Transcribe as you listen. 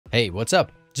Hey, what's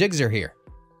up? Jigxor here.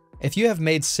 If you have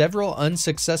made several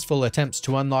unsuccessful attempts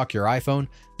to unlock your iPhone,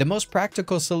 the most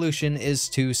practical solution is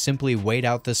to simply wait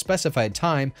out the specified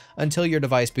time until your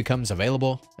device becomes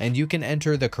available and you can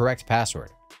enter the correct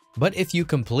password. But if you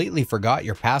completely forgot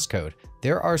your passcode,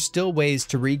 there are still ways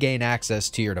to regain access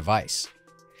to your device.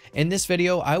 In this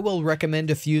video, I will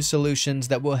recommend a few solutions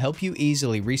that will help you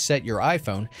easily reset your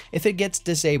iPhone if it gets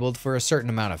disabled for a certain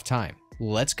amount of time.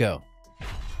 Let's go.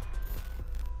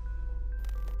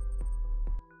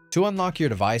 To unlock your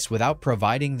device without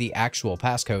providing the actual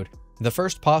passcode, the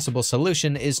first possible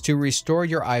solution is to restore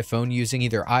your iPhone using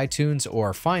either iTunes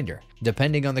or Finder,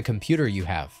 depending on the computer you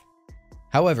have.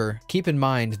 However, keep in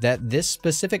mind that this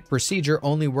specific procedure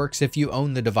only works if you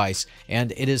own the device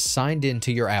and it is signed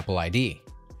into your Apple ID.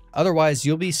 Otherwise,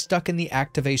 you'll be stuck in the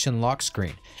activation lock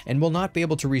screen and will not be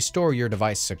able to restore your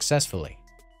device successfully.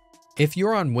 If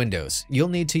you're on Windows, you'll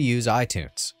need to use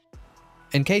iTunes.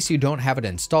 In case you don't have it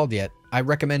installed yet, I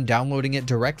recommend downloading it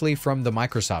directly from the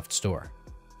Microsoft Store.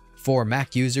 For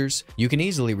Mac users, you can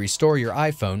easily restore your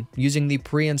iPhone using the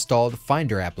pre-installed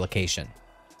Finder application.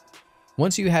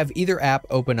 Once you have either app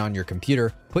open on your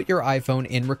computer, put your iPhone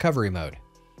in recovery mode.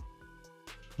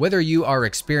 Whether you are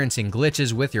experiencing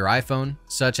glitches with your iPhone,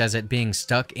 such as it being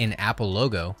stuck in Apple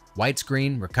logo, white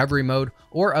screen, recovery mode,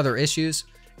 or other issues,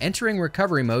 entering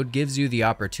recovery mode gives you the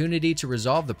opportunity to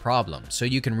resolve the problem so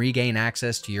you can regain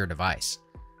access to your device.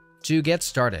 To get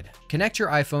started, connect your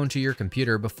iPhone to your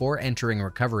computer before entering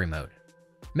recovery mode.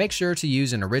 Make sure to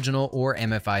use an original or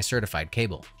MFI certified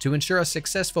cable to ensure a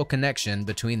successful connection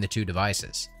between the two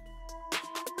devices.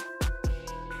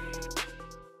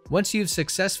 Once you've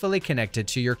successfully connected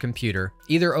to your computer,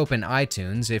 either open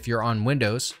iTunes if you're on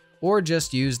Windows, or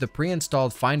just use the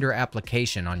pre-installed Finder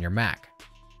application on your Mac.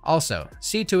 Also,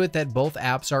 see to it that both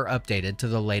apps are updated to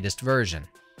the latest version.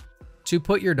 To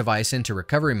put your device into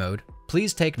recovery mode,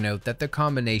 please take note that the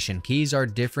combination keys are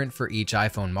different for each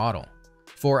iPhone model.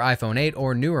 For iPhone 8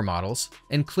 or newer models,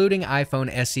 including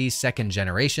iPhone SE 2nd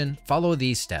generation, follow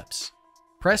these steps.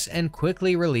 Press and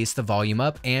quickly release the volume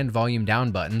up and volume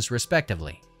down buttons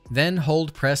respectively. Then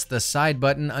press the side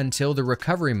button until the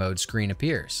recovery mode screen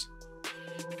appears.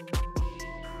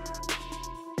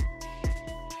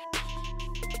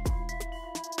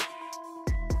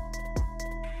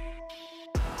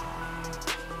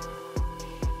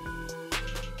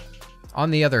 On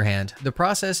the other hand, the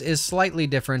process is slightly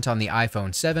different on the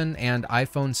iPhone 7 and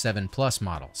iPhone 7 Plus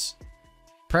models.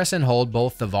 Press and hold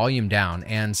both the volume down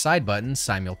and side buttons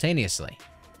simultaneously.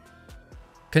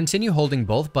 Continue holding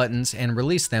both buttons and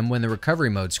release them when the recovery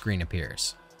mode screen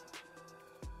appears.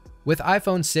 With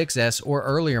iPhone 6s or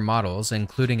earlier models,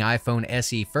 including iPhone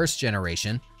SE 1st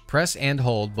generation, press and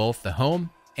hold both the home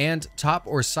and top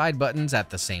or side buttons at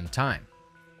the same time.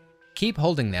 Keep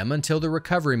holding them until the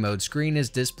recovery mode screen is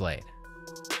displayed.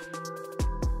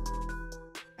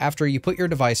 After you put your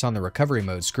device on the recovery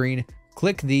mode screen,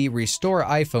 click the Restore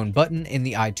iPhone button in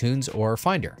the iTunes or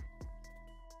Finder.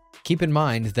 Keep in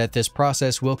mind that this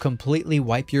process will completely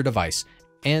wipe your device,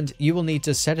 and you will need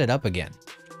to set it up again.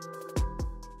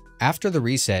 After the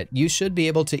reset, you should be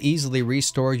able to easily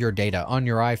restore your data on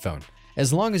your iPhone,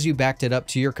 as long as you backed it up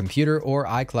to your computer or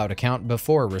iCloud account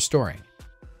before restoring.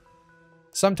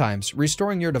 Sometimes,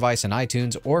 restoring your device in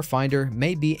iTunes or Finder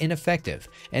may be ineffective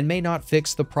and may not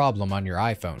fix the problem on your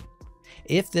iPhone.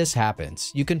 If this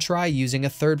happens, you can try using a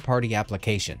third-party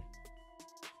application.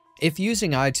 If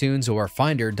using iTunes or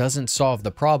Finder doesn't solve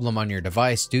the problem on your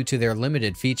device due to their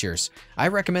limited features, I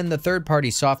recommend the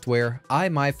third-party software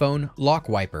iMyPhone Lock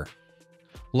Wiper.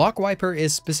 Lock Wiper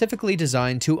is specifically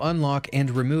designed to unlock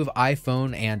and remove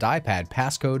iPhone and iPad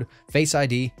passcode, Face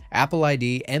ID, Apple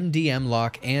ID, MDM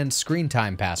lock, and screen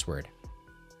time password.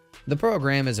 The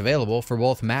program is available for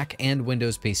both Mac and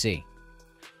Windows PC.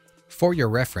 For your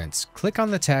reference, click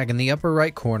on the tag in the upper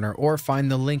right corner or find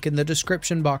the link in the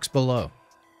description box below.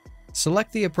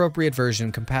 Select the appropriate version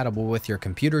compatible with your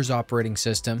computer's operating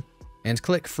system and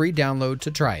click Free Download to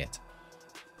try it.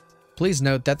 Please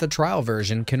note that the trial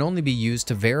version can only be used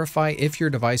to verify if your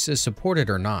device is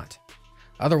supported or not.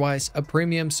 Otherwise, a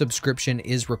premium subscription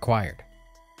is required.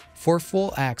 For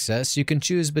full access, you can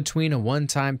choose between a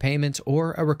one-time payment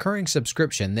or a recurring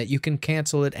subscription that you can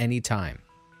cancel at any time.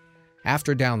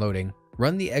 After downloading,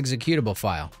 run the executable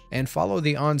file and follow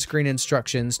the on-screen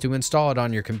instructions to install it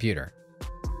on your computer.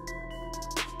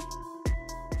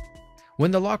 When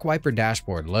the Lock Wiper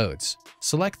dashboard loads,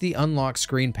 select the Unlock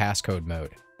Screen Passcode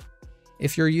mode.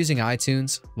 If you're using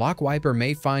iTunes, Lock Wiper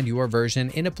may find your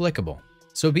version inapplicable,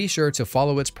 so be sure to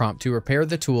follow its prompt to repair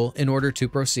the tool in order to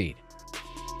proceed.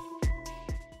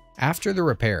 After the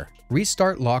repair,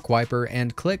 Restart Lock Wiper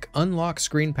and click Unlock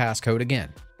Screen Passcode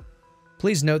again.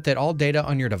 Please note that all data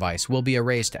on your device will be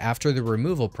erased after the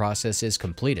removal process is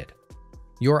completed.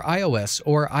 Your iOS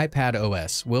or iPad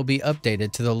OS will be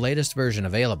updated to the latest version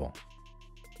available.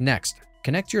 Next,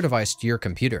 connect your device to your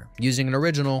computer using an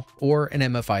original or an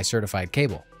MFI certified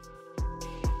cable.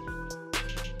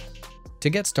 To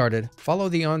get started, follow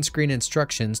the on-screen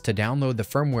instructions to download the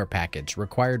firmware package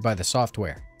required by the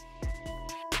software.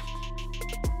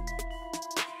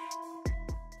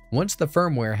 Once the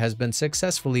firmware has been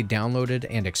successfully downloaded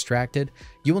and extracted,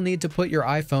 you will need to put your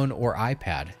iPhone or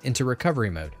iPad into recovery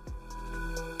mode.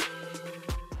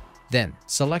 Then,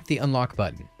 select the Unlock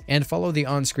button and follow the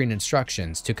on-screen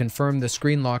instructions to confirm the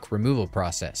screen lock removal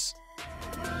process.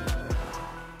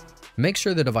 Make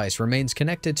sure the device remains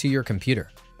connected to your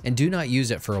computer and do not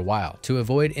use it for a while to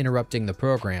avoid interrupting the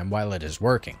program while it is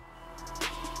working.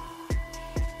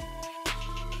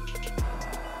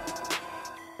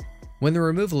 When the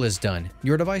removal is done,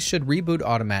 your device should reboot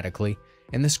automatically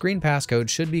and the screen passcode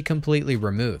should be completely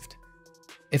removed.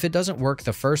 If it doesn't work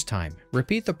the first time,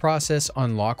 repeat the process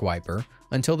on Lock Wiper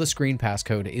until the screen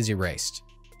passcode is erased.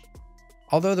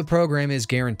 Although the program is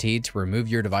guaranteed to remove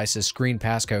your device's screen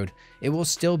passcode, it will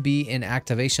still be in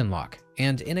activation lock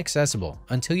and inaccessible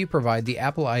until you provide the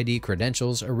Apple ID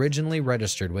credentials originally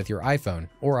registered with your iPhone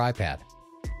or iPad.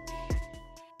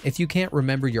 If you can't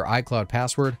remember your iCloud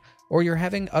password or you're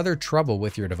having other trouble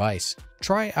with your device,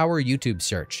 try our YouTube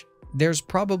search. There's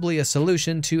probably a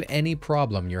solution to any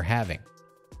problem you're having.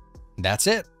 That's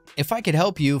it. If I could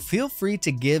help you, feel free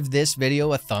to give this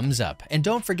video a thumbs up and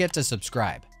don't forget to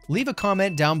subscribe. Leave a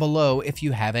comment down below if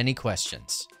you have any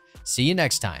questions. See you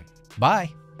next time.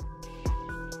 Bye.